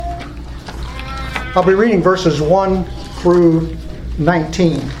I'll be reading verses 1 through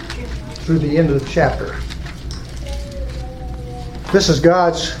 19, through the end of the chapter. This is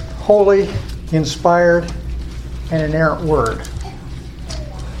God's holy, inspired, and inerrant word.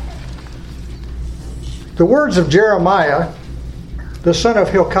 The words of Jeremiah, the son of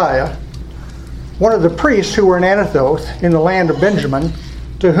Hilkiah, one of the priests who were in Anathoth in the land of Benjamin,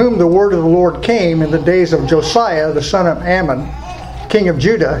 to whom the word of the Lord came in the days of Josiah, the son of Ammon, king of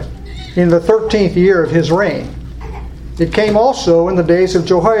Judah, in the 13th year of his reign. It came also in the days of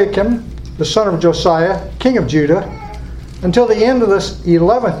Jehoiakim, the son of Josiah, king of Judah, until the end of the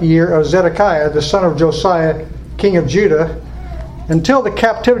 11th year of Zedekiah, the son of Josiah, king of Judah, until the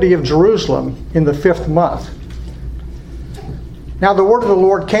captivity of Jerusalem in the 5th month. Now the word of the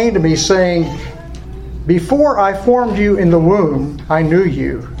Lord came to me, saying, Before I formed you in the womb, I knew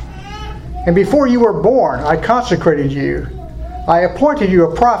you. And before you were born, I consecrated you. I appointed you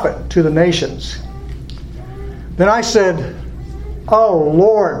a prophet to the nations. Then I said, O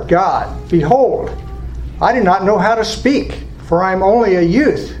Lord God, behold, I do not know how to speak, for I am only a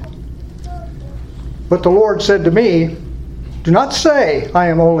youth. But the Lord said to me, Do not say, I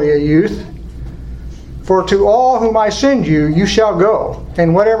am only a youth. For to all whom I send you, you shall go,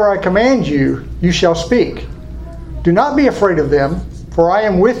 and whatever I command you, you shall speak. Do not be afraid of them, for I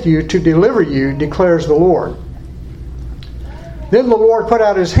am with you to deliver you, declares the Lord. Then the Lord put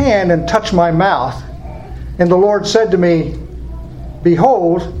out his hand and touched my mouth. And the Lord said to me,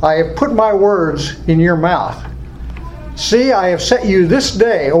 Behold, I have put my words in your mouth. See, I have set you this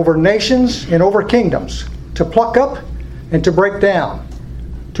day over nations and over kingdoms, to pluck up and to break down,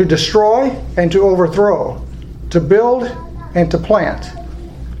 to destroy and to overthrow, to build and to plant.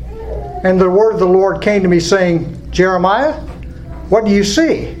 And the word of the Lord came to me, saying, Jeremiah, what do you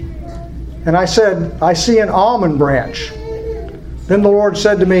see? And I said, I see an almond branch. Then the Lord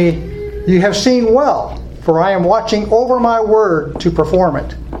said to me, You have seen well, for I am watching over my word to perform it.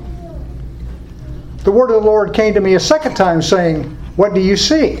 The word of the Lord came to me a second time, saying, What do you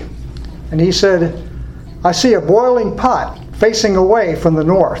see? And he said, I see a boiling pot facing away from the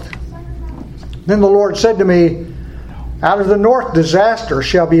north. Then the Lord said to me, Out of the north disaster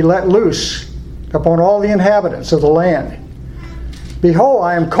shall be let loose upon all the inhabitants of the land. Behold,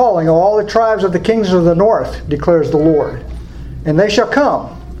 I am calling all the tribes of the kings of the north, declares the Lord. And they shall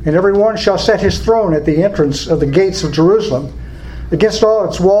come, and every one shall set his throne at the entrance of the gates of Jerusalem, against all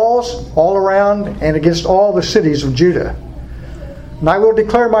its walls, all around, and against all the cities of Judah. And I will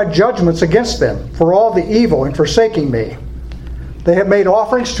declare my judgments against them for all the evil in forsaking me. They have made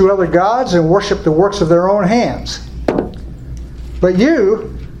offerings to other gods and worshipped the works of their own hands. But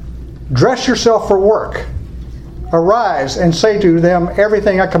you, dress yourself for work. Arise and say to them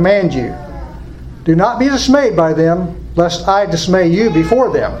everything I command you. Do not be dismayed by them, lest I dismay you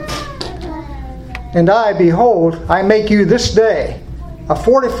before them. And I, behold, I make you this day a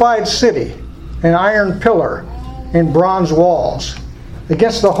fortified city, an iron pillar, and bronze walls,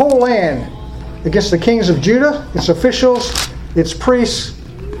 against the whole land, against the kings of Judah, its officials, its priests,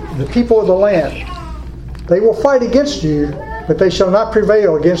 the people of the land. They will fight against you, but they shall not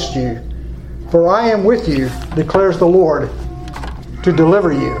prevail against you. For I am with you, declares the Lord, to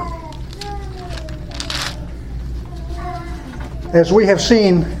deliver you. As we have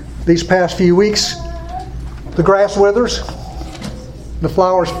seen these past few weeks, the grass withers, the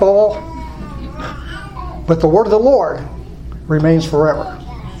flowers fall, but the word of the Lord remains forever.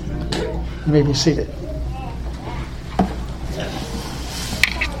 You may be seated.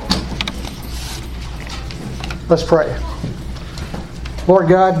 Let's pray. Lord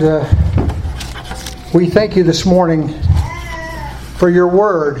God, we thank you this morning for your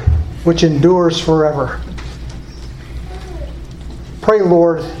word, which endures forever. Pray,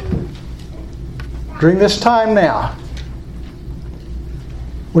 Lord, during this time now,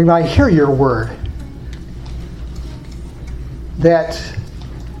 we might hear your word, that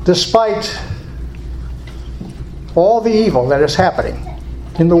despite all the evil that is happening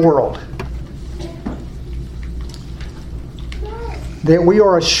in the world, that we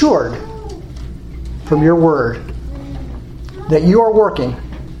are assured from your word that you are working.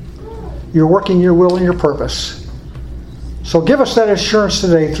 You're working your will and your purpose. So give us that assurance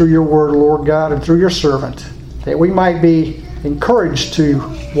today through your word, Lord God, and through your servant, that we might be encouraged to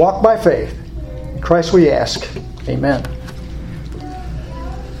walk by faith. In Christ we ask. Amen.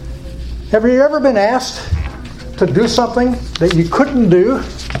 Have you ever been asked to do something that you couldn't do?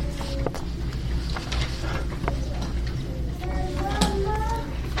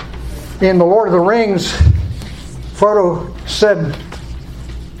 In The Lord of the Rings, Frodo said,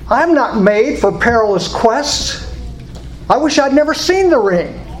 I'm not made for perilous quests. I wish I'd never seen the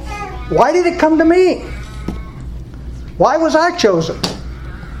ring. Why did it come to me? Why was I chosen?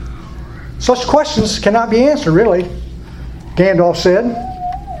 Such questions cannot be answered, really. Gandalf said,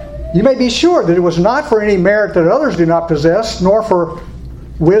 you may be sure that it was not for any merit that others do not possess, nor for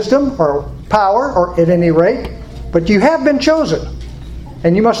wisdom or power, or at any rate, but you have been chosen,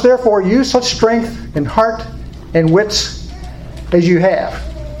 and you must therefore use such strength and heart and wits as you have.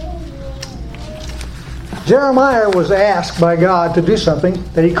 Jeremiah was asked by God to do something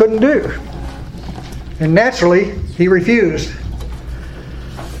that he couldn't do, and naturally he refused.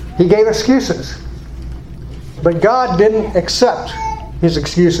 He gave excuses, but God didn't accept his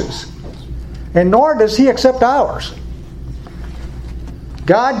excuses, and nor does he accept ours.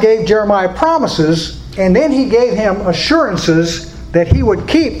 God gave Jeremiah promises, and then he gave him assurances that he would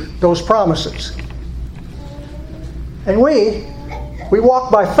keep those promises. And we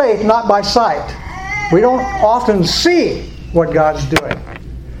walk by faith, not by sight. We don't often see what God's doing,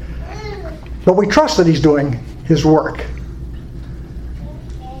 but we trust that he's doing his work.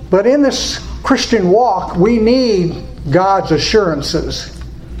 But in this Christian walk, we need God's assurances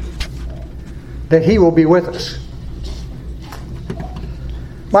that he will be with us.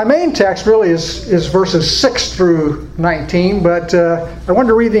 My main text really is verses 6 through 19, but I wanted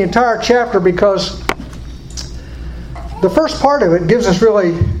to read the entire chapter because the first part of it gives us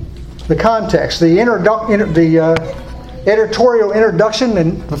really the context. The editorial introduction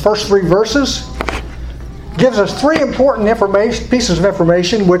in the first 3 verses gives us 3 important pieces of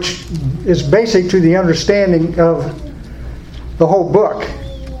information which is basic to the understanding of the whole book.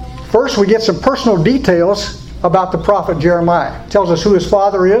 First, we get some personal details about the prophet Jeremiah. It tells us who his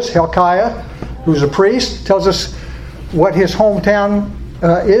father is, Hilkiah, who's a priest. It tells us what his hometown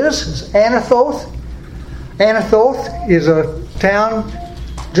is. It's Anathoth. Anathoth is a town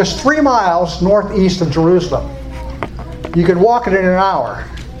just 3 miles northeast of Jerusalem. You can walk it in an hour.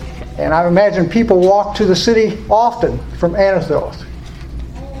 And I imagine people walk to the city often from Anathoth.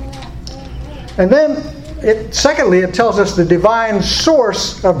 And then, secondly, it tells us the divine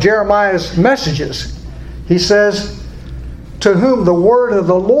source of Jeremiah's messages. He says, to whom the word of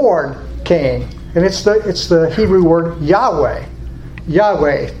the Lord came. And it's the Hebrew word Yahweh.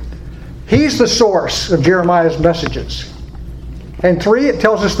 Yahweh. He's the source of Jeremiah's messages. And 3, it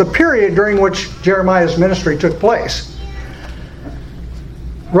tells us the period during which Jeremiah's ministry took place.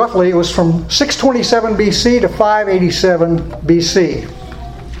 Roughly, it was from 627 BC to 587 BC.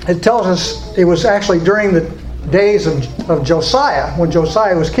 It tells us it was actually during the days of Josiah, when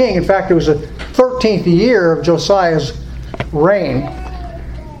Josiah was king. In fact, it was the 13th year of Josiah's reign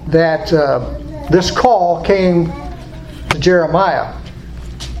that this call came to Jeremiah.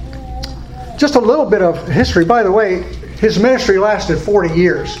 Just a little bit of history. By the way, his ministry lasted 40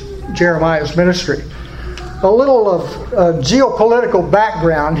 years, Jeremiah's ministry. A little of geopolitical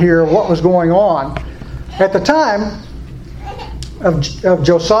background here, what was going on. At the time of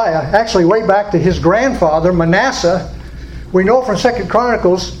Josiah, actually way back to his grandfather, Manasseh, we know from 2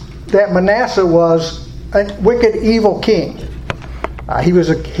 Chronicles that Manasseh was a wicked, evil king. He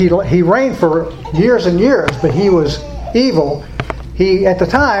reigned for years and years, but he was evil. At the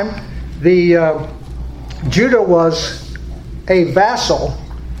time, Judah was a vassal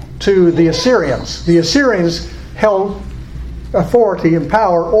to the Assyrians. The Assyrians held authority and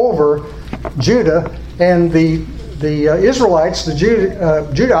power over Judah, and the Israelites, the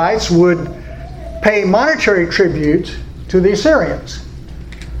Judahites, would pay monetary tribute to the Assyrians.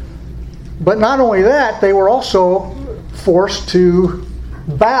 But not only that, they were also forced to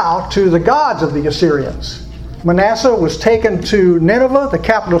bow to the gods of the Assyrians. Manasseh was taken to Nineveh, the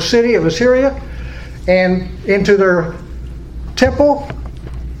capital city of Assyria, and into their temple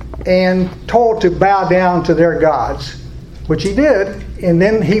and told to bow down to their gods, which he did. And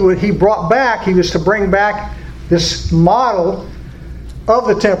then he was to bring back this model of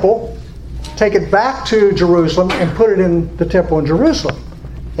the temple, take it back to Jerusalem and put it in the temple in Jerusalem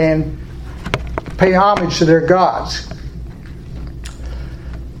and pay homage to their gods.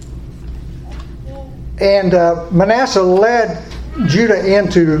 And Manasseh led Judah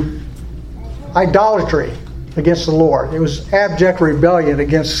into idolatry against the Lord. It was abject rebellion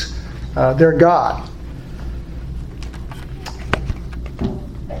against their God.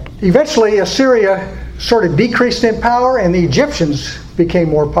 Eventually, Assyria sort of decreased in power, and the Egyptians became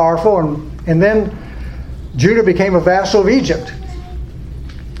more powerful, and then Judah became a vassal of Egypt.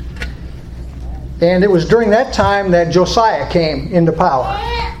 And it was during that time that Josiah came into power.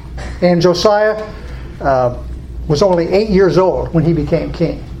 And Josiah was only 8 years old when he became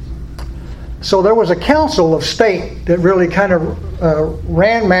king. So there was a council of state that really kind of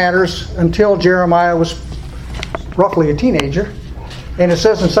ran matters until Jeremiah was roughly a teenager. And it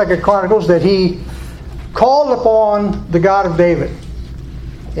says in 2 Chronicles that he called upon the God of David.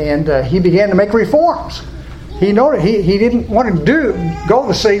 And he began to make reforms. He noted he didn't want to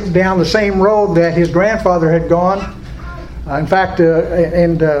go down the same road that his grandfather had gone. In fact,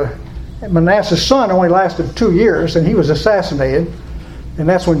 Manasseh's son only lasted 2 years, and he was assassinated. And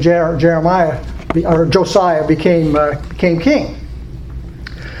that's when Josiah became king.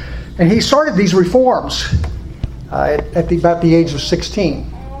 And he started these reforms at about the age of 16.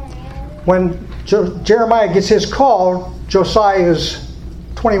 When Jeremiah gets his call, Josiah is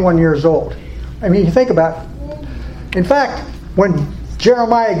 21 years old. I mean, you think about it. In fact, when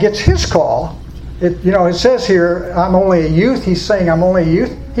Jeremiah gets his call, it says here, I'm only a youth. He's saying, I'm only a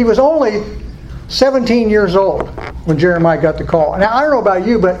youth. He was only 17 years old when Jeremiah got the call. Now, I don't know about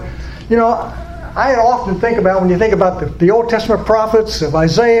you, but, I often think about, when you think about the Old Testament prophets of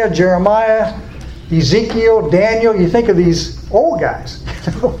Isaiah, Jeremiah, Ezekiel, Daniel, you think of these old guys.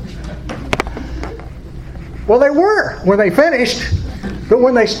 Well, they were when they finished, but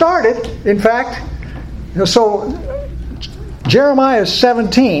when they started, in fact, so Jeremiah is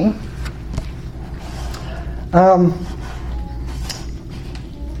 17.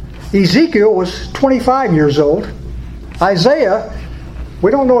 Ezekiel was 25 years old. Isaiah,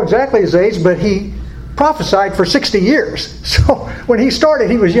 we don't know exactly his age, but he prophesied for 60 years. So when he started,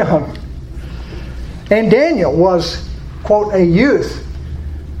 he was young. And Daniel was, quote, a youth.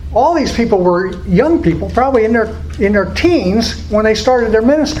 All these people were young people, probably in their teens when they started their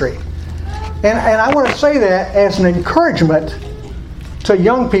ministry. And I want to say that as an encouragement to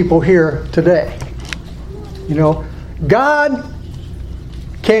young people here today. God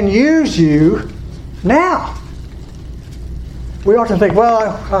can use you now. We often think,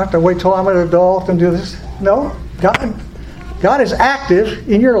 well, I have to wait till I'm an adult and do this. No, God is active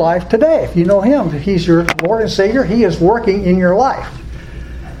in your life today. If you know Him, if He's your Lord and Savior, He is working in your life.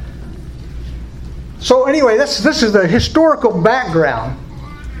 So anyway, this is the historical background.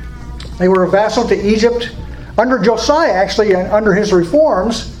 They were a vassal to Egypt. Under Josiah, actually, and under his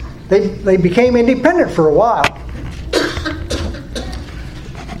reforms, they became independent for a while.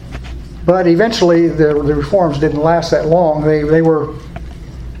 But eventually, the reforms didn't last that long. They were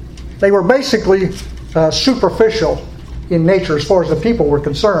basically superficial in nature as far as the people were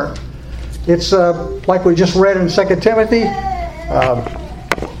concerned. It's like we just read in 2 Timothy,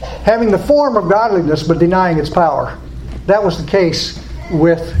 having the form of godliness but denying its power. That was the case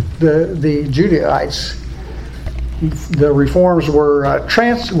with the Judaites. The reforms were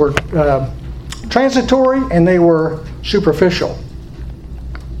transitory and they were superficial.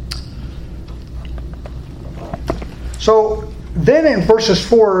 So then in verses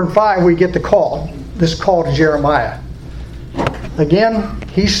 4 and 5 we get this call to Jeremiah. Again,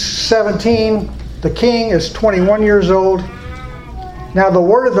 he's 17. The king is 21 years old. Now the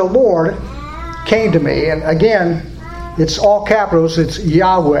word of the Lord came to me, and again, it's all capitals, it's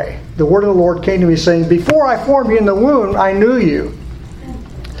Yahweh. The word of the Lord came to me saying, before I formed you in the womb, I knew you.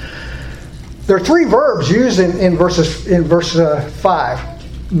 There are 3 verbs used in verse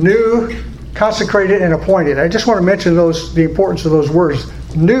 5. Knew, consecrated, and appointed. I just want to mention the importance of those words.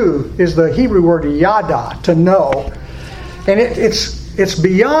 Knew is the Hebrew word yada, to know. And it's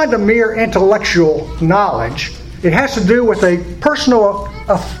beyond a mere intellectual knowledge. It has to do with a personal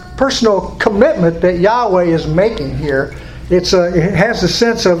commitment that Yahweh is making here. It has a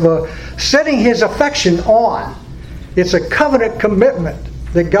sense of setting His affection on. It's a covenant commitment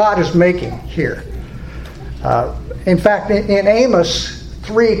that God is making here. In fact, in Amos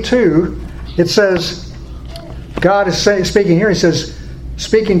 3:2, it says, God is speaking here, He says,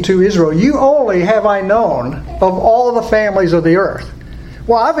 speaking to Israel, you only have I known of all the families of the earth.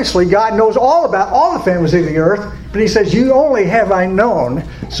 Well, obviously, God knows all about all the families of the earth, but He says, you only have I known.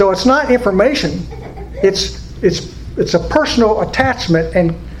 So it's not information. It's a personal attachment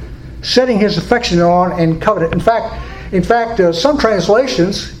and setting His affection on and covenant. In fact, some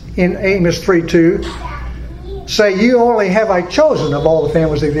translations in Amos 3:2 say, you only have I chosen of all the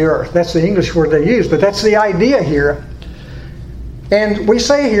families of the earth. That's the English word they use, but that's the idea here. And we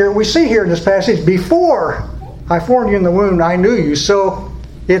see here in this passage, before I formed you in the womb, I knew you. So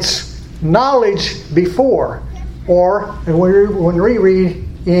it's knowledge before. Or when we read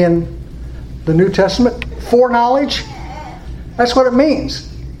in the New Testament, foreknowledge, that's what it means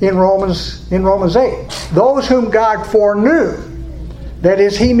in Romans 8. Those whom God foreknew, that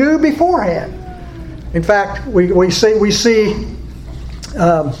is, He knew beforehand. In fact, we see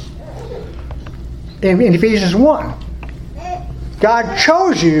in Ephesians 1, God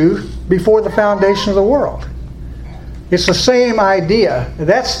chose you before the foundation of the world. It's the same idea.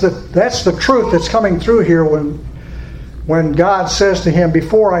 That's the truth that's coming through here when God says to him,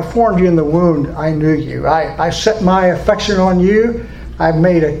 before I formed you in the womb, I knew you. I set my affection on you. I've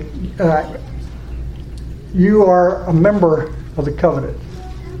made you are a member of the covenant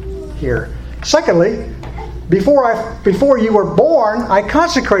here. Secondly, before you were born, I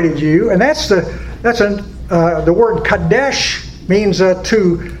consecrated you, and the word kadesh means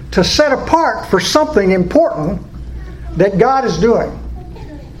to set apart for something important that God is doing,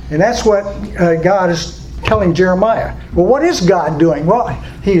 and that's what God is telling Jeremiah. Well, what is God doing? Well,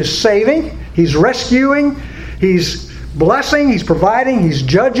 He is saving, He's rescuing, He's blessing, He's providing, He's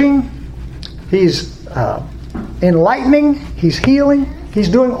judging, He's enlightening, He's healing, He's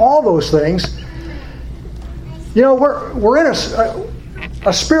doing all those things. You know, we're in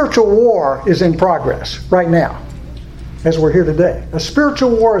a spiritual war is in progress right now, as we're here today. A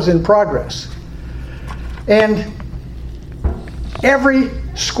spiritual war is in progress. And every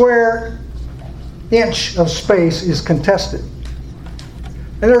square inch of space is contested.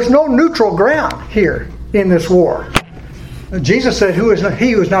 And there's no neutral ground here in this war. Jesus said, he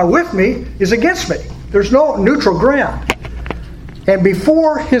who is not with me is against me. There's no neutral ground. And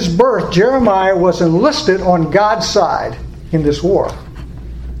before his birth, Jeremiah was enlisted on God's side in this war.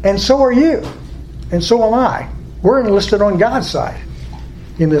 And so are you. And so am I. We're enlisted on God's side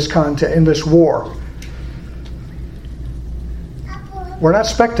in this contest, in this war. We're not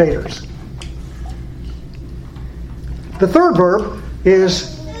spectators. The third verb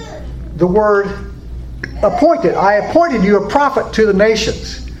is the word appointed. I appointed you a prophet to the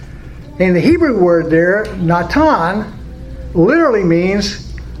nations. And the Hebrew word there, Natan, literally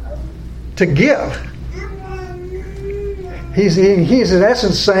means to give. He's in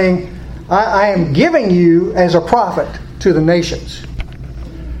essence saying, I am giving you as a prophet to the nations.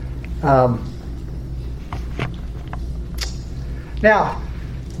 Now,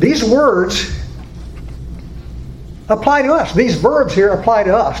 these words apply to us. These verbs here apply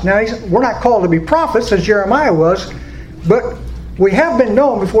to us. Now, we're not called to be prophets as Jeremiah was, but we have been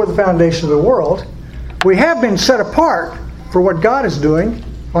known before the foundation of the world. We have been set apart for what God is doing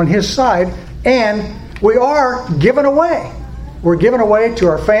on His side, and we are given away. We're given away to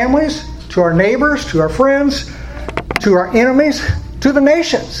our families, to our neighbors, to our friends, to our enemies, to the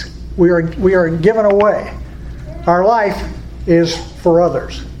nations. We are given away. Our life is for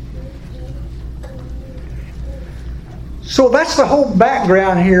others. So that's the whole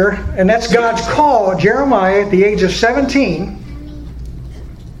background here, and that's God's call, Jeremiah at the age of 17.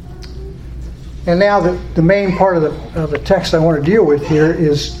 And now the main part of the text I want to deal with here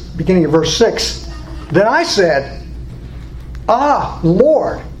is beginning of verse 6. Then I said,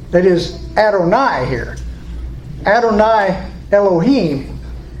 Lord, that is Adonai here. Adonai Elohim.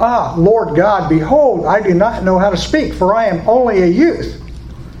 Lord God, behold, I do not know how to speak, for I am only a youth.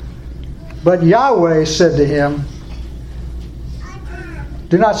 But Yahweh said to him,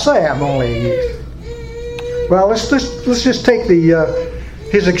 do not say I'm only a youth. Well, let's just take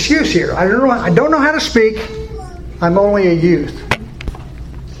his excuse here. I don't know how to speak. I'm only a youth.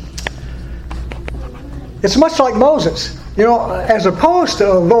 It's much like Moses. You know, as opposed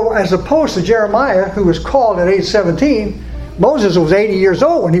to Jeremiah, who was called at age 17, Moses was 80 years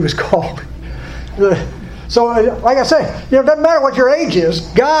old when he was called. So, like I say, it doesn't matter what your age is.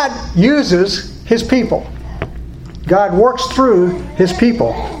 God uses His people. God works through His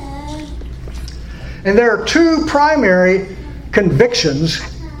people. And there are two primary convictions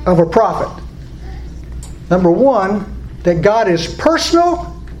of a prophet. Number one, that God is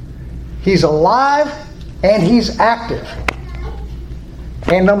personal, He's alive, and He's active.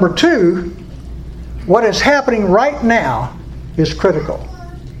 And number two, what is happening right now is critical.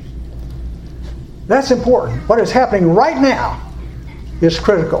 That's important. What is happening right now is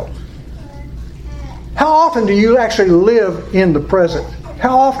critical. How often do you actually live in the present?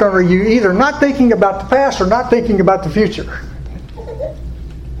 How often are you either not thinking about the past or not thinking about the future?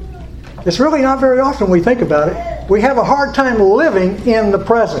 It's really not very often we think about it. We have a hard time living in the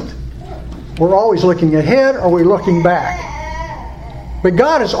present. We're always looking ahead or we're looking back. But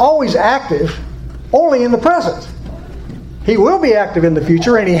God is always active only in the present. He will be active in the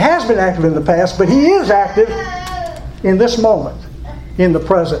future, and He has been active in the past, but He is active in this moment, in the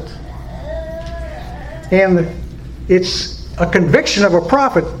present. And it's a conviction of a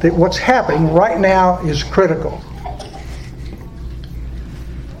prophet that what's happening right now is critical.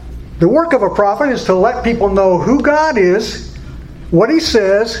 The work of a prophet is to let people know who God is, what He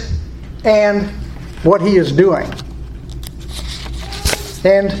says, and what He is doing.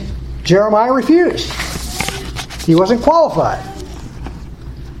 And Jeremiah refused. He wasn't qualified.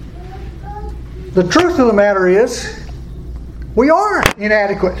 The truth of the matter is, we are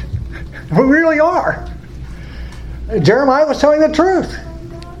inadequate. We really are. Jeremiah was telling the truth.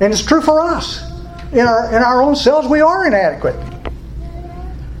 And it's true for us. In our own selves, we are inadequate.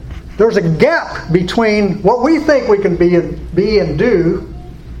 There's a gap between what we think we can be and do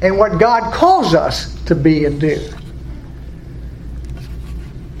and what God calls us to be and do.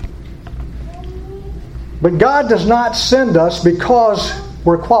 But God does not send us because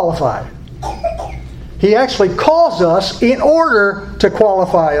we're qualified. He actually calls us in order to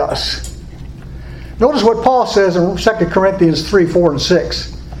qualify us. Notice what Paul says in 2 Corinthians 3, 4, and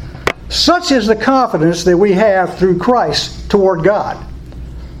 6. Such is the confidence that we have through Christ toward God.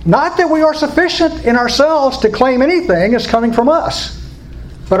 Not that we are sufficient in ourselves to claim anything as coming from us,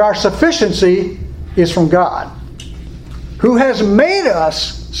 but our sufficiency is from God, who has made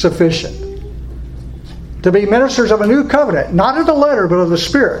us sufficient to be ministers of a new covenant, not of the letter, but of the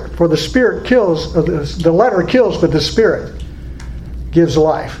Spirit. For the Spirit kills, the letter kills, but the Spirit gives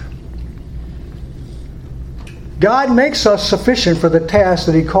life. God makes us sufficient for the task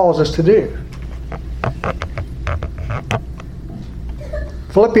that He calls us to do.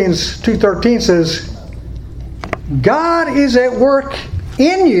 Philippians 2:13 says, God is at work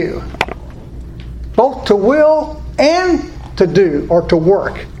in you, both to will and to do, or to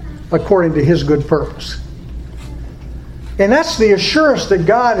work, according to His good purpose. And that's the assurance that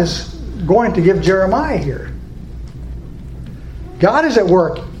God is going to give Jeremiah here. God is at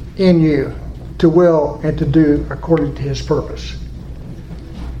work in you to will and to do according to His purpose.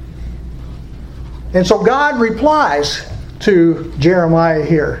 And so God replies to Jeremiah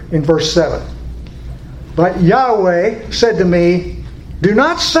here in verse 7. But Yahweh said to me, do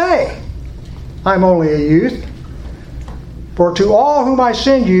not say, I'm only a youth. For to all whom I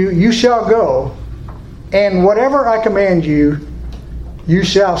send you, you shall go, and whatever I command you, you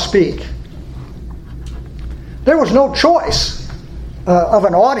shall speak. There was no choice of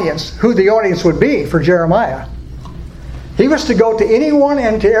an audience, who the audience would be for Jeremiah. He was to go to anyone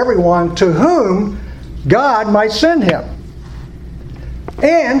and to everyone to whom God might send him.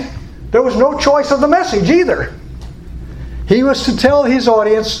 And there was no choice of the message either. He was to tell his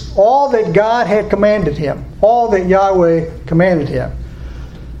audience all that God had commanded him, all that Yahweh commanded him.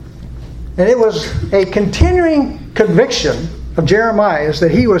 And it was a continuing conviction of Jeremiah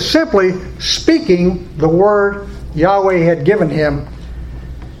that he was simply speaking the word Yahweh had given him.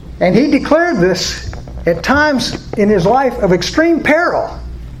 And he declared this at times in his life of extreme peril,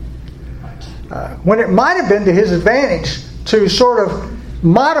 when it might have been to his advantage to sort of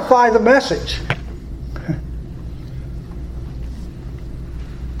modify the message.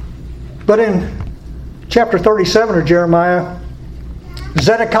 But in chapter 37 of Jeremiah,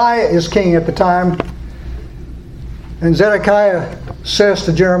 Zedekiah is king at the time. And Zedekiah says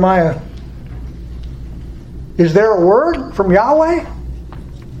to Jeremiah, is there a word from Yahweh?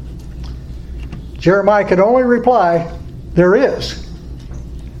 Jeremiah could only reply, there is.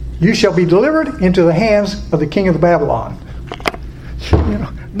 You shall be delivered into the hands of the king of Babylon.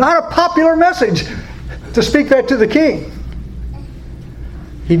 Not a popular message to speak that to the king.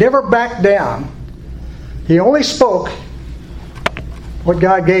 He never backed down. He only spoke what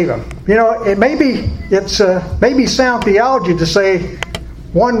God gave him. It's maybe sound theology to say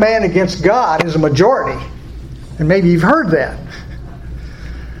one man against God is a majority. And maybe you've heard that.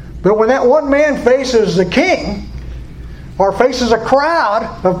 But when that one man faces the king, or faces a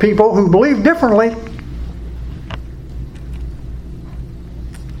crowd of people who believe differently,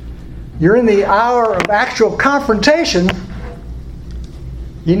 you're in the hour of actual confrontation.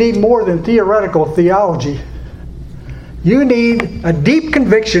 You need more than theoretical theology. You need a deep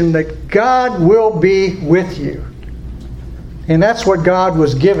conviction that God will be with you. And that's what God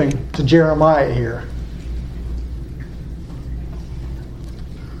was giving to Jeremiah here.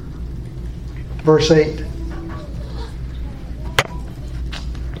 Verse 8.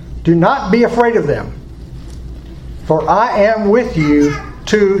 Do not be afraid of them, for I am with you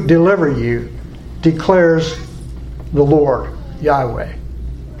to deliver you, declares the Lord, Yahweh.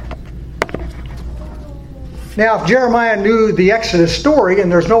 Now, if Jeremiah knew the Exodus story,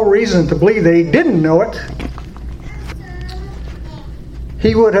 and there's no reason to believe that he didn't know it,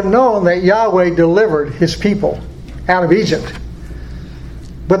 he would have known that Yahweh delivered his people out of Egypt.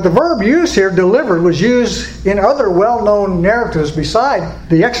 But the verb used here, delivered, was used in other well-known narratives beside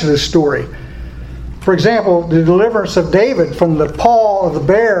the Exodus story. For example, the deliverance of David from the paw of the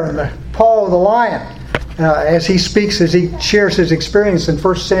bear and the paw of the lion, as he shares his experience in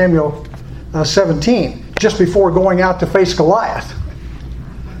 1 Samuel 17, just before going out to face Goliath.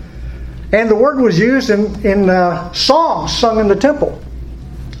 And the word was used in songs sung in the temple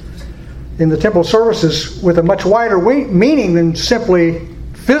services, with a much wider meaning than simply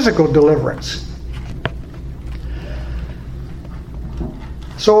physical deliverance.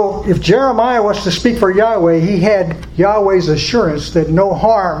 So if Jeremiah was to speak for Yahweh, he had Yahweh's assurance that no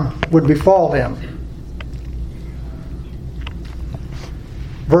harm would befall him.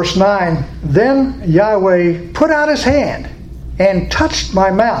 Verse 9, then Yahweh put out his hand and touched my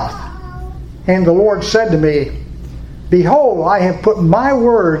mouth. And the Lord said to me, behold, I have put my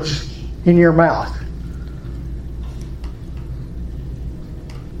words in your mouth.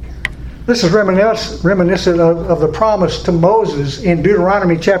 This is reminiscent of the promise to Moses in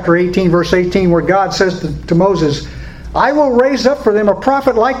Deuteronomy chapter 18, verse 18, where God says to Moses, I will raise up for them a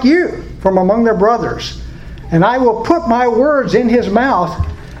prophet like you from among their brothers, and I will put my words in his mouth,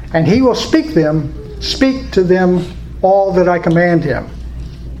 and he will speak to them all that I command him.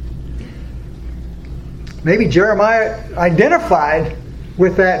 Maybe Jeremiah identified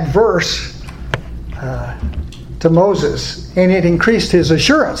with that verse to Moses, and it increased his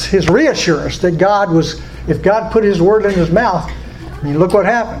assurance, his reassurance that if God put his word in his mouth, I mean, look what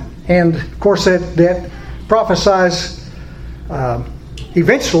happened. And of course that prophesies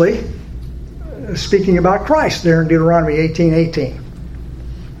eventually speaking about Christ there in Deuteronomy 18:18.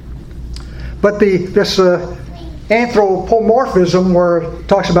 But this anthropomorphism where it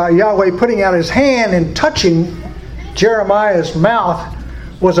talks about Yahweh putting out his hand and touching Jeremiah's mouth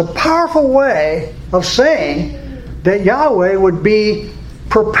was a powerful way of saying that Yahweh would be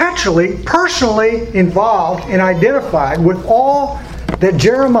perpetually, personally involved and identified with all that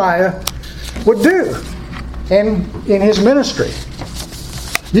Jeremiah would do in his ministry.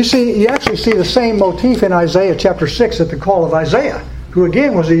 You actually see the same motif in Isaiah chapter 6 at the call of Isaiah, who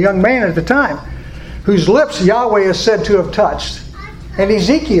again was a young man at the time, whose lips Yahweh is said to have touched. And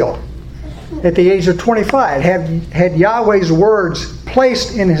Ezekiel, at the age of 25, had Yahweh's words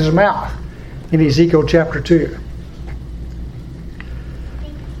placed in his mouth in Ezekiel chapter 2.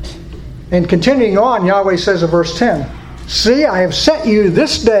 And continuing on, Yahweh says in verse 10, see, I have set you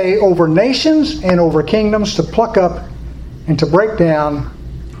this day over nations and over kingdoms to pluck up and to break down,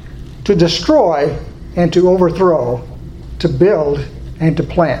 to destroy and to overthrow, to build and to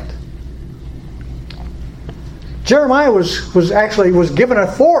plant. Jeremiah was given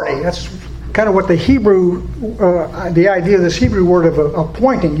authority. That's kind of what the idea of this Hebrew word of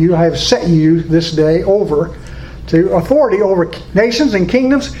appointing you. I have set you this day over to authority over nations and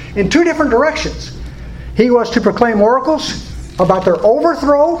kingdoms in two different directions. He was to proclaim oracles about their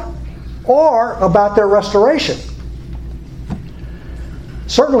overthrow or about their restoration.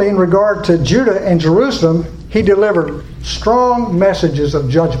 Certainly in regard to Judah and Jerusalem, he delivered strong messages of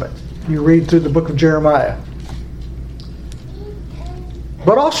judgment. You read through the book of Jeremiah.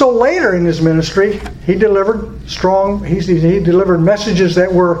 But also later in his ministry, he delivered messages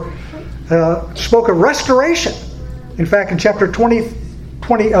that spoke of restoration. In fact, in chapter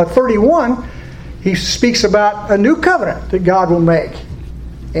 31, he speaks about a new covenant that God will make,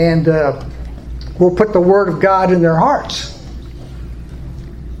 and will put the word of God in their hearts.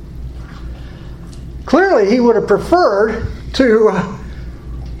 Clearly, he would have preferred to not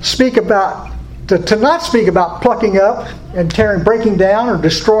speak about plucking up and breaking down or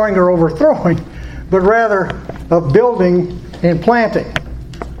destroying or overthrowing, but rather of building and planting.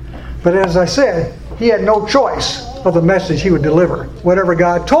 But as I said, he had no choice of the message he would deliver. Whatever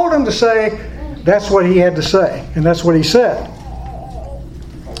God told him to say, that's what he had to say, and that's what he said.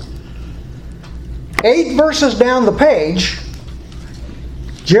 8 verses down the page,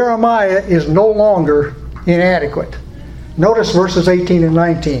 Jeremiah is no longer inadequate. Notice verses 18 and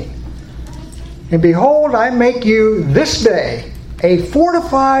 19. And behold, I make you this day a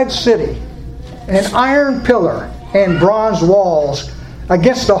fortified city, an iron pillar and bronze walls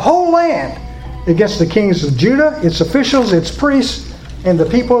against the whole land, against the kings of Judah, its officials, its priests, and the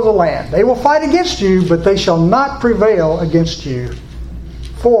people of the land. They will fight against you, but they shall not prevail against you.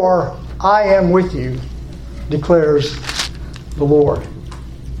 For I am with you, declares the Lord.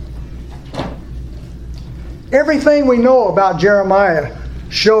 Everything we know about Jeremiah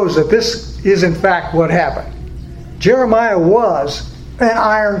shows that this is in fact what happened. Jeremiah was an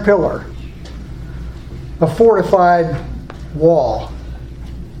iron pillar, a fortified wall.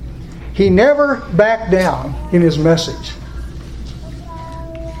 He never backed down in his message.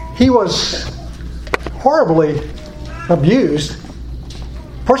 He was horribly abused,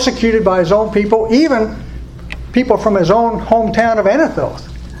 persecuted by his own people, even people from his own hometown of Anathoth.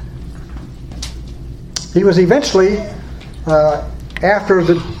 He was eventually, after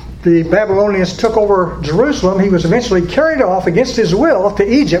the Babylonians took over Jerusalem, he was eventually carried off against his will to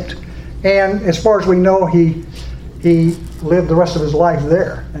Egypt, and as far as we know, he lived the rest of his life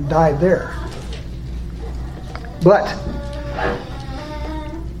there and died there. But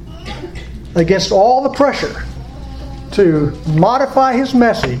against all the pressure to modify his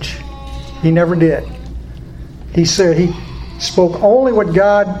message, he never did. He said he spoke only what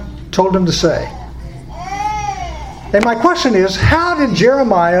God told him to say. And my question is, how did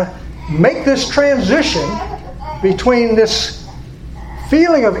Jeremiah make this transition between this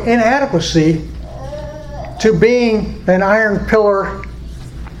feeling of inadequacy to being an iron pillar,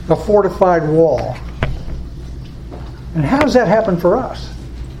 a fortified wall? And how does that happen for us?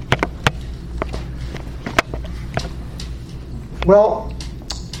 Well,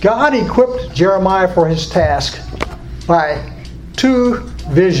 God equipped Jeremiah for his task by 2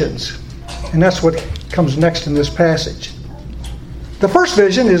 visions. And that's what comes next in this passage. The first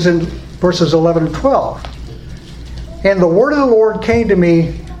vision is in verses 11 and 12. And the word of the Lord came to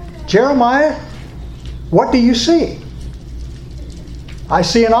me, Jeremiah, what do you see? I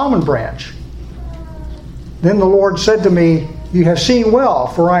see an almond branch. Then the Lord said to me, you have seen well,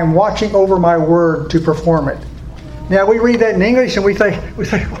 for I am watching over my word to perform it. Now we read that in English and we think,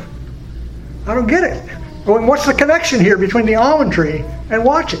 I don't get it. Well, what's the connection here between the almond tree and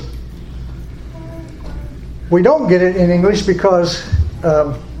watching? We don't get it in English because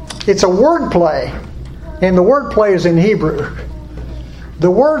it's a word play, and the word play is in Hebrew.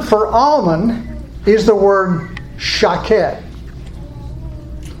 The word for almond is the word shaked,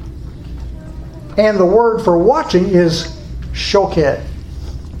 and the word for watching is shoked.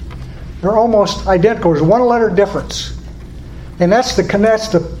 They're almost identical. There's one letter difference, and that's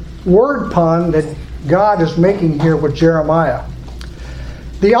the word pun that God is making here with Jeremiah.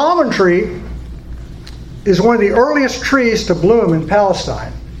 The almond tree is one of the earliest trees to bloom in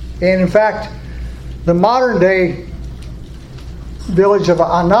Palestine. And in fact, the modern day village of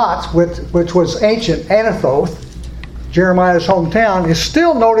Anat, which was ancient Anathoth, Jeremiah's hometown, is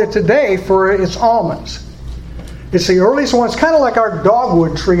still noted today for its almonds. It's the earliest one. It's kind of like our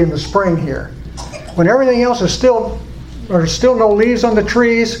dogwood tree in the spring here. When everything else is still no leaves on the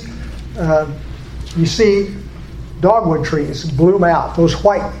trees, you see dogwood trees bloom out, those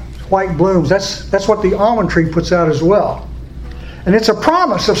white blooms. That's what the almond tree puts out as well. And it's a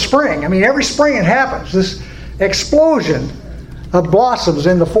promise of spring. I mean, every spring it happens. This explosion of blossoms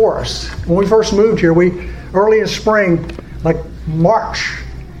in the forest. When we first moved here, early in spring, like March,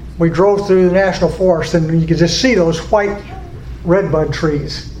 we drove through the National Forest and you could just see those white redbud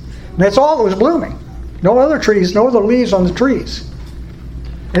trees. And that's all that was blooming. No other trees, no other leaves on the trees.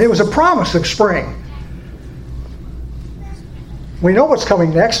 And it was a promise of spring. We know what's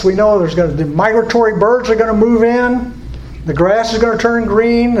coming next. We know the migratory birds are going to move in. The grass is going to turn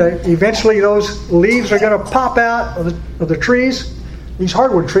green. Eventually those leaves are going to pop out of the trees. These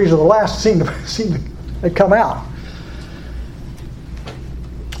hardwood trees are the last to seem to come out.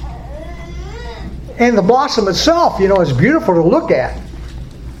 And the blossom itself, is beautiful to look at.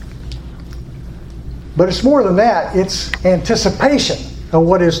 But it's more than that. It's anticipation of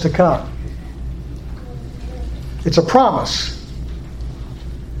what is to come. It's a promise.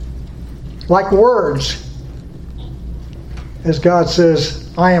 Like words, as God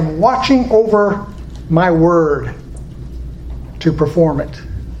says, I am watching over my word to perform it.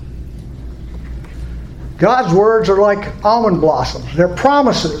 God's words are like almond blossoms. They're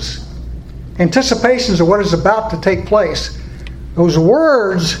promises, anticipations of what is about to take place. Those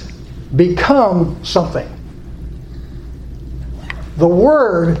words become something. The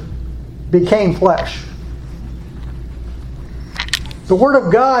Word became flesh. The Word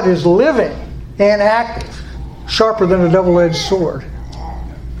of God is living and active, sharper than a double-edged sword.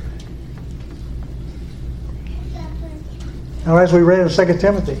 Now, as we read in 2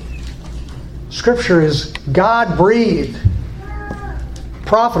 Timothy, Scripture is God-breathed,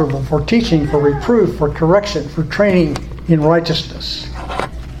 profitable for teaching, for reproof, for correction, for training in righteousness.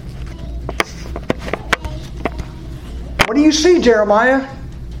 What do you see, Jeremiah?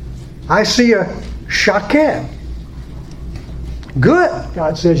 I see a shaked. Good,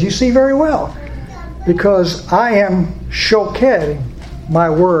 God says. You see very well. Because I am shoked my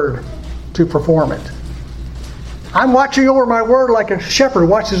word to perform it. I'm watching over my word like a shepherd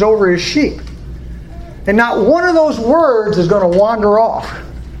watches over his sheep. And not one of those words is going to wander off.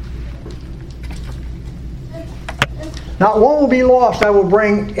 Not one will be lost. I will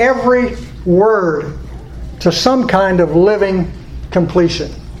bring every word to some kind of living completion.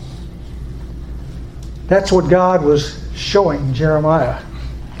 That's what God was showing Jeremiah.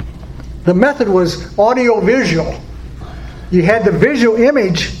 The method was audio-visual. You had the visual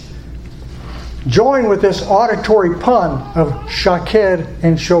image joined with this auditory pun of shaked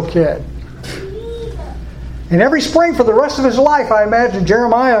and shoked. And every spring for the rest of his life, I imagine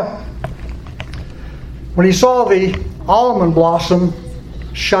Jeremiah, when he saw the almond blossom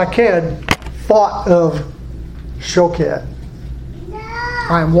shaked, thought of Shoked.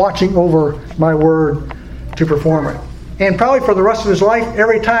 I am watching over my word to perform it. And probably for the rest of his life,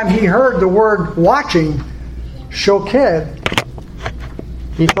 every time he heard the word watching, Shoked,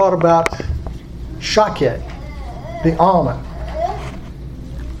 he thought about Shaked, the almond.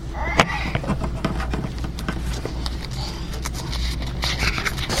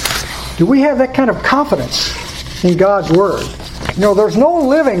 Do we have that kind of confidence in God's Word? You know, there's no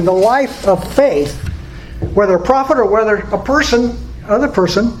living the life of faith, whether a prophet or whether other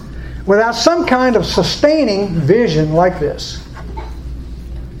person, without some kind of sustaining vision like this.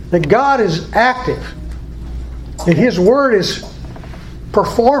 That God is active, that His Word is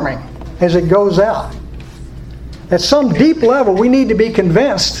performing as it goes out. At some deep level, we need to be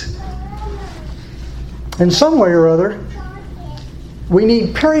convinced, in some way or other, we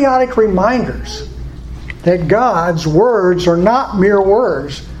need periodic reminders that God's words are not mere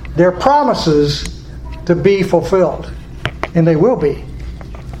words. They're promises to be fulfilled. And they will be.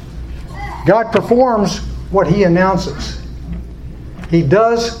 God performs what He announces. He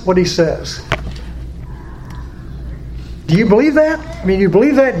does what He says. Do you believe that? I mean, you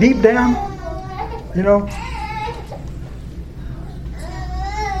believe that deep down? You know?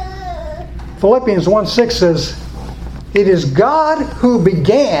 Philippians 1:6 says, "It is God who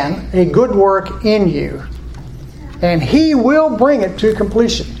began a good work in you, and He will bring it to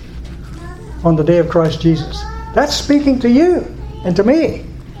completion on the day of Christ Jesus." That's speaking to you and to me.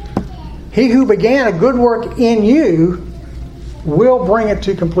 He who began a good work in you will bring it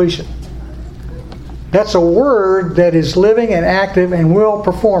to completion. That's a word that is living and active and will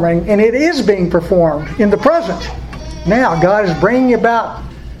performing, and it is being performed in the present. Now, God is bringing about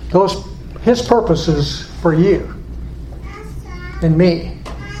His purposes for you and me.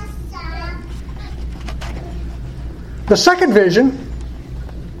 The second vision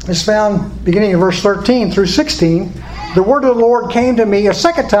is found beginning in verse 13 through 16. The word of the Lord came to me a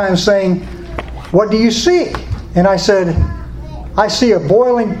second time, saying, "What do you see?" And I said, "I see a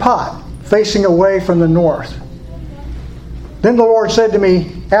boiling pot facing away from the north." Then the Lord said to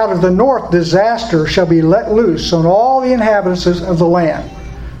me, "Out of the north disaster shall be let loose on all the inhabitants of the land.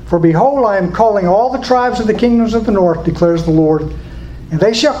 For behold, I am calling all the tribes of the kingdoms of the north, declares the Lord, and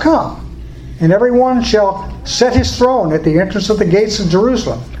they shall come, and every one shall set his throne at the entrance of the gates of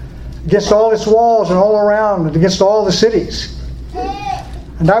Jerusalem, against all its walls and all around, and against all the cities.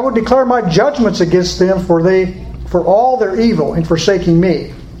 And I will declare my judgments against them for all their evil in forsaking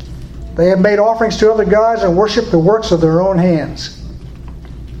me. They have made offerings to other gods and worshipped the works of their own hands."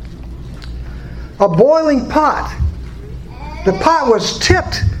 A boiling pot. The pot was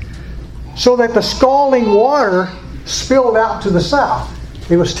tipped so that the scalding water spilled out to the south.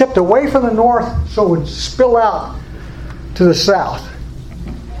 It was tipped away from the north so it would spill out to the south.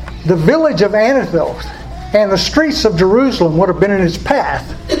 The village of Anathoth and the streets of Jerusalem would have been in its path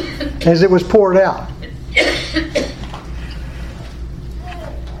as it was poured out.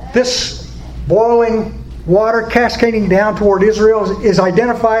 This boiling water cascading down toward Israel is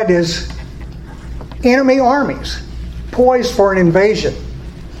identified as enemy armies poised for an invasion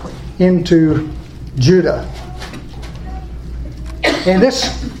into Judah. And this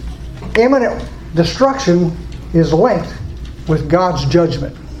imminent destruction is linked with God's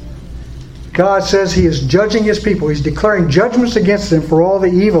judgment. God says He is judging His people. He's declaring judgments against them for all the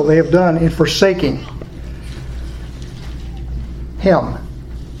evil they have done in forsaking Him,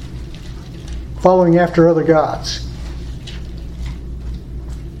 following after other gods.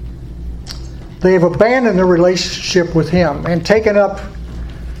 They have abandoned their relationship with Him and taken up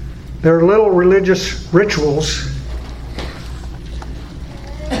their little religious rituals.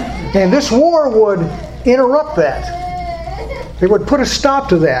 And this war would interrupt that. It would put a stop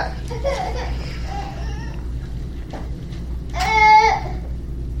to that.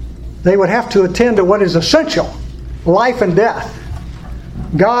 They would have to attend to what is essential: life and death,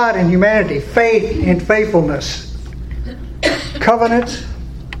 God and humanity, faith and faithfulness, covenant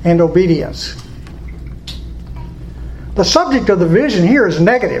and obedience. The subject of the vision here is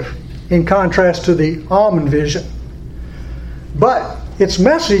negative in contrast to the almond vision. But its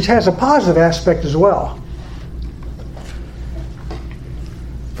message has a positive aspect as well.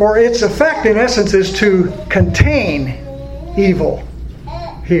 For its effect, in essence, is to contain evil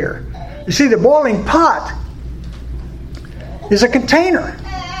here. You see, the boiling pot is a container.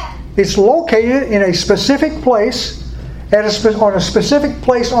 It's located in a specific place, on a specific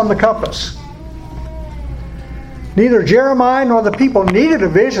place on the compass. Neither Jeremiah nor the people needed a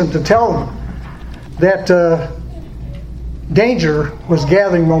vision to tell them that danger was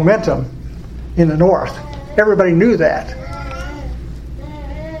gathering momentum in the north. Everybody knew that.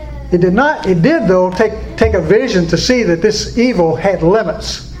 It did though take a vision to see that this evil had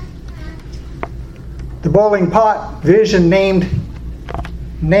limits. The boiling pot vision named,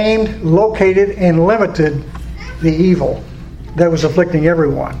 located, and limited the evil that was afflicting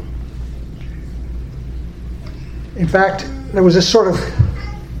everyone. In fact, there was this sort of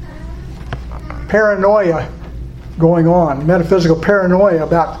paranoia going on, metaphysical paranoia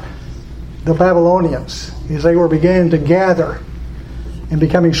about the Babylonians as they were beginning to gather and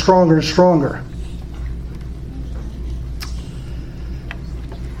becoming stronger and stronger.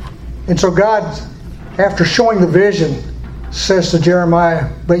 And so God, after showing the vision, says to Jeremiah,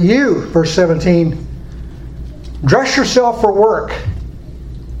 "But you," verse 17, "dress yourself for work.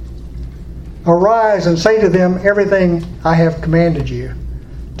 Arise and say to them everything I have commanded you.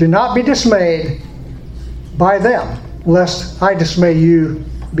 Do not be dismayed by them, lest I dismay you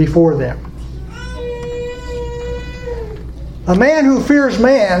before them." A man who fears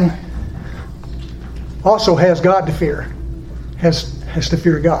man also has God to fear, has to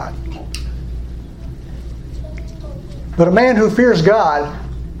fear God. But a man who fears God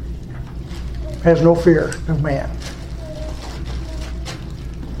has no fear of man.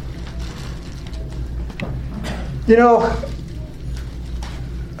 You know,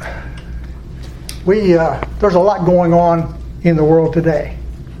 there's a lot going on in the world today.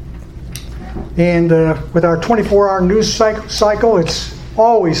 And with our 24-hour news cycle, it's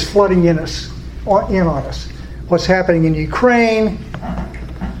always flooding in on us. What's happening in Ukraine,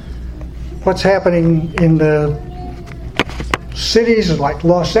 what's happening in the cities like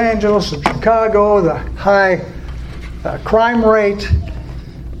Los Angeles and Chicago, the high crime rate,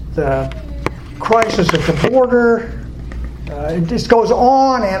 the crisis at the border. It just goes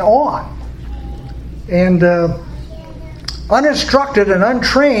on and on. And uninstructed and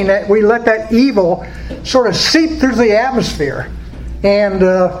untrained, that we let that evil sort of seep through the atmosphere. And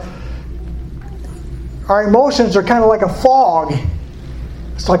our emotions are kind of like a fog.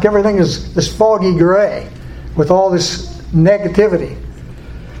 It's like everything is this foggy gray with all this negativity.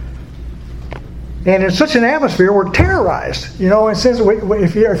 And in such an atmosphere, we're terrorized. You know, and since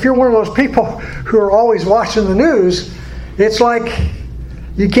if you're one of those people who are always watching the news, it's like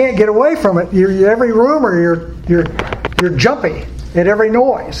you can't get away from it. You're every rumor, you're jumpy at every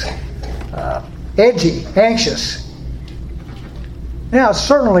noise, edgy, anxious. Now,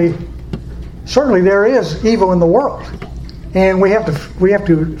 certainly there is evil in the world, and we have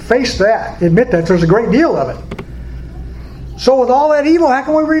to face that, admit that there's a great deal of it. So, with all that evil, how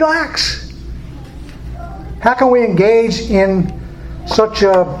can we relax? How can we engage in such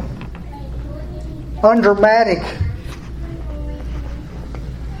undramatic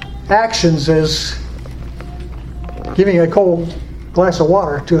actions as giving a cold glass of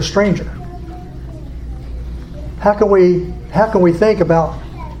water to a stranger? How can we think about,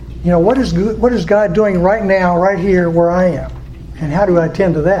 what is God doing right now, right here where I am, and how do I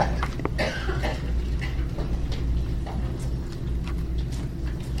attend to that?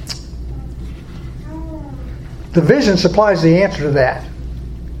 The vision supplies the answer to that.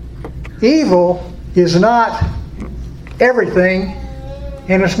 Evil is not everything,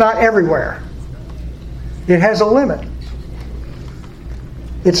 and it's not everywhere. It has a limit.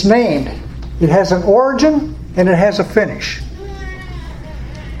 It's named. It has an origin, and it has a finish.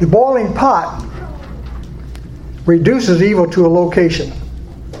 The boiling pot reduces evil to a location.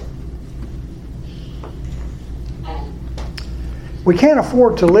 We can't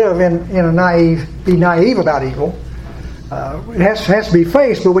afford to live be naive about evil. It has to be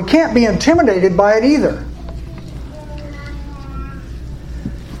faced, but we can't be intimidated by it either.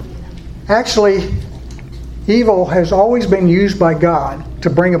 Actually, evil has always been used by God to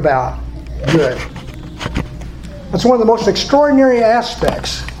bring about good. That's one of the most extraordinary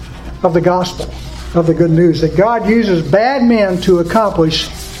aspects of the gospel, of the good news, that God uses bad men to accomplish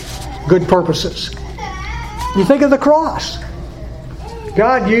good purposes. You think of the cross.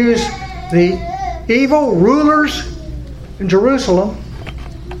 God used the evil rulers in Jerusalem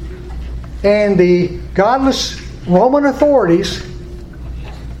and the godless Roman authorities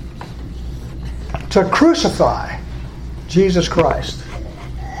to crucify Jesus Christ.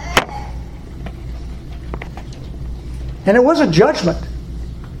 And it was a judgment.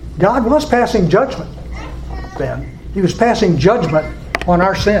 God was passing judgment then. He was passing judgment on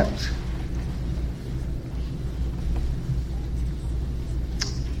our sins.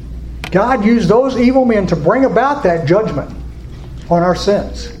 God used those evil men to bring about that judgment on our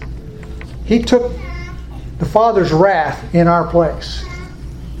sins. He took the Father's wrath in our place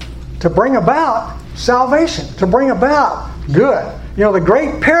to bring about salvation, to bring about good. The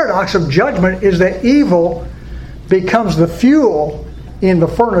great paradox of judgment is that evil becomes the fuel in the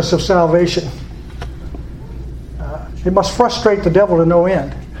furnace of salvation. It must frustrate the devil to no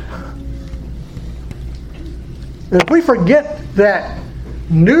end. If we forget that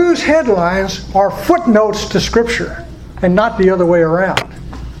news headlines are footnotes to Scripture and not the other way around,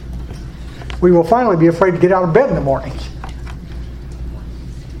 we will finally be afraid to get out of bed in the morning.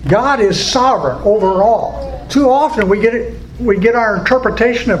 God is sovereign over all. Too often we get our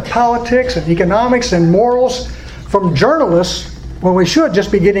interpretation of politics and economics and morals from journalists when we should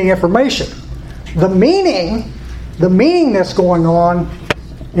just be getting information. The meaning that's going on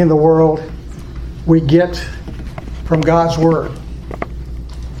in the world, we get from God's Word.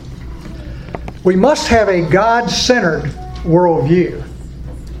 We must have a God-centered worldview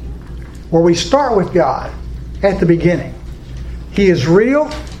where we start with God at the beginning. He is real,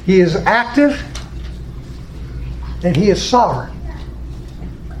 He is active, and He is sovereign.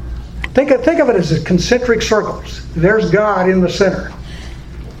 Think of it as concentric circles. There's God in the center.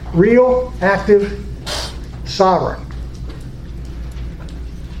 Real, active, sovereign.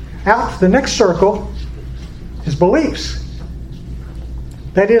 Out the next circle is beliefs.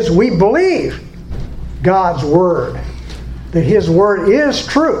 That is, we believe God's Word, that His Word is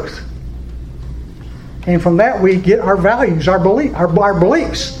truth. And from that we get our values, our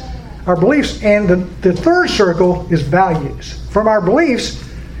beliefs. And the third circle is values. From our beliefs,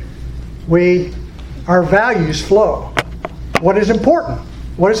 our values flow. What is important?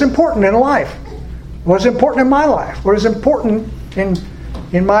 What is important in life? What is important in my life? What is important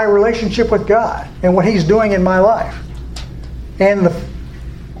in my relationship with God and what He's doing in my life? And the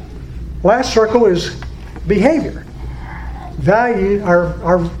last circle is behavior.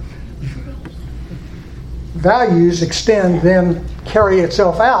 Our values extend, then carry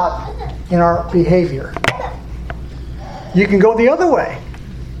itself out in our behavior. You can go the other way.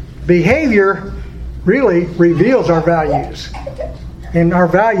 Behavior really reveals our values. And our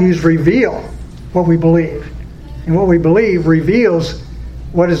values reveal what we believe. And what we believe reveals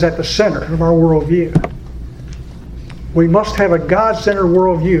what is at the center of our worldview. We must have a God-centered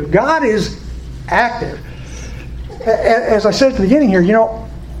worldview. God is active. As I said at the beginning here,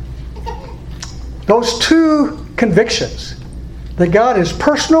 those two convictions, that God is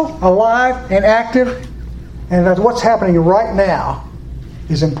personal, alive, and active, and that what's happening right now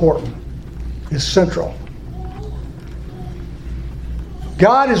is important, is central.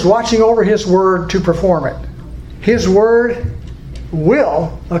 God is watching over His Word to perform it. His Word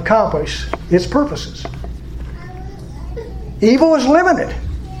will accomplish its purposes. Evil is limited.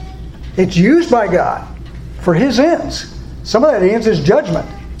 It's used by God for His ends. Some of that ends is judgment.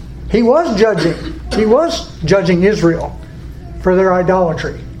 He was judging Israel for their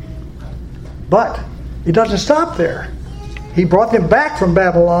idolatry. But it doesn't stop there. He brought them back from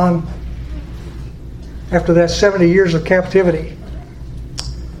Babylon after that 70 years of captivity.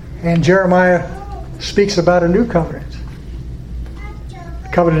 And Jeremiah speaks about a new covenant.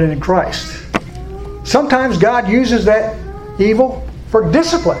 Covenant in Christ. Sometimes God uses that evil for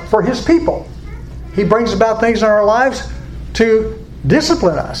discipline, for His people. He brings about things in our lives to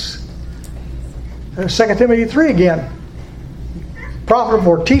discipline us. 2 Timothy 3 again. Profitable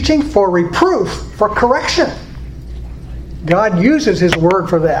for teaching, for reproof, for correction. God uses His Word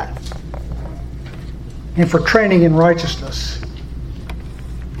for that. And for training in righteousness.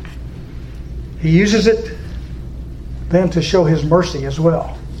 He uses it then to show His mercy as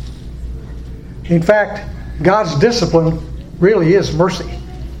well. In fact, God's discipline really is mercy.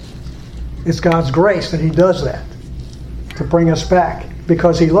 It's God's grace that He does that to bring us back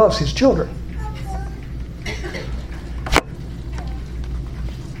because He loves His children.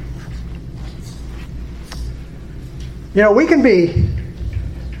 We can be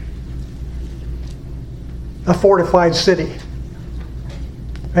a fortified city,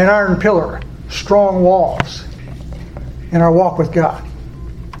 an iron pillar, strong walls in our walk with God.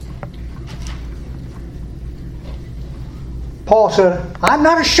 Paul said, I'm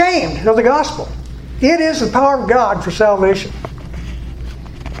not ashamed of the gospel. It is the power of God for salvation.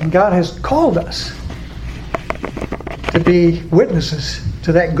 And God has called us to be witnesses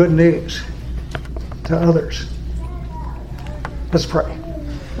to that good news to others. Let's pray.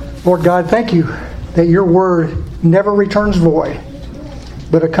 Lord God, thank You that Your Word never returns void,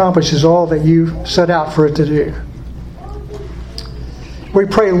 but accomplishes all that You set out for it to do. We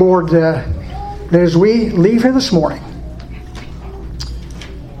pray, Lord, that as we leave here this morning,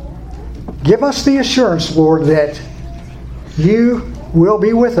 give us the assurance, Lord, that You will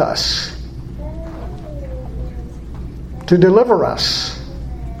be with us to deliver us.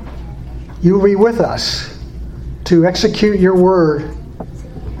 You will be with us to execute Your Word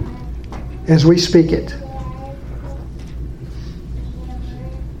as we speak it.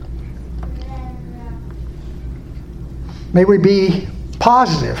 May we be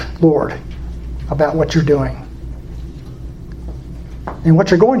positive, Lord, about what you're doing and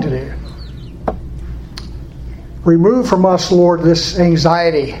what you're going to do. Remove from us, Lord, this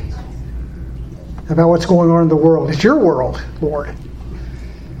anxiety about what's going on in the world. It's your world, Lord.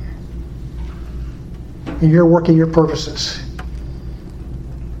 And you're working your purposes.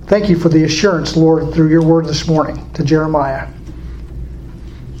 Thank you for the assurance, Lord, through your word this morning to Jeremiah.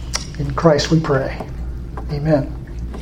 In Christ we pray. Amen.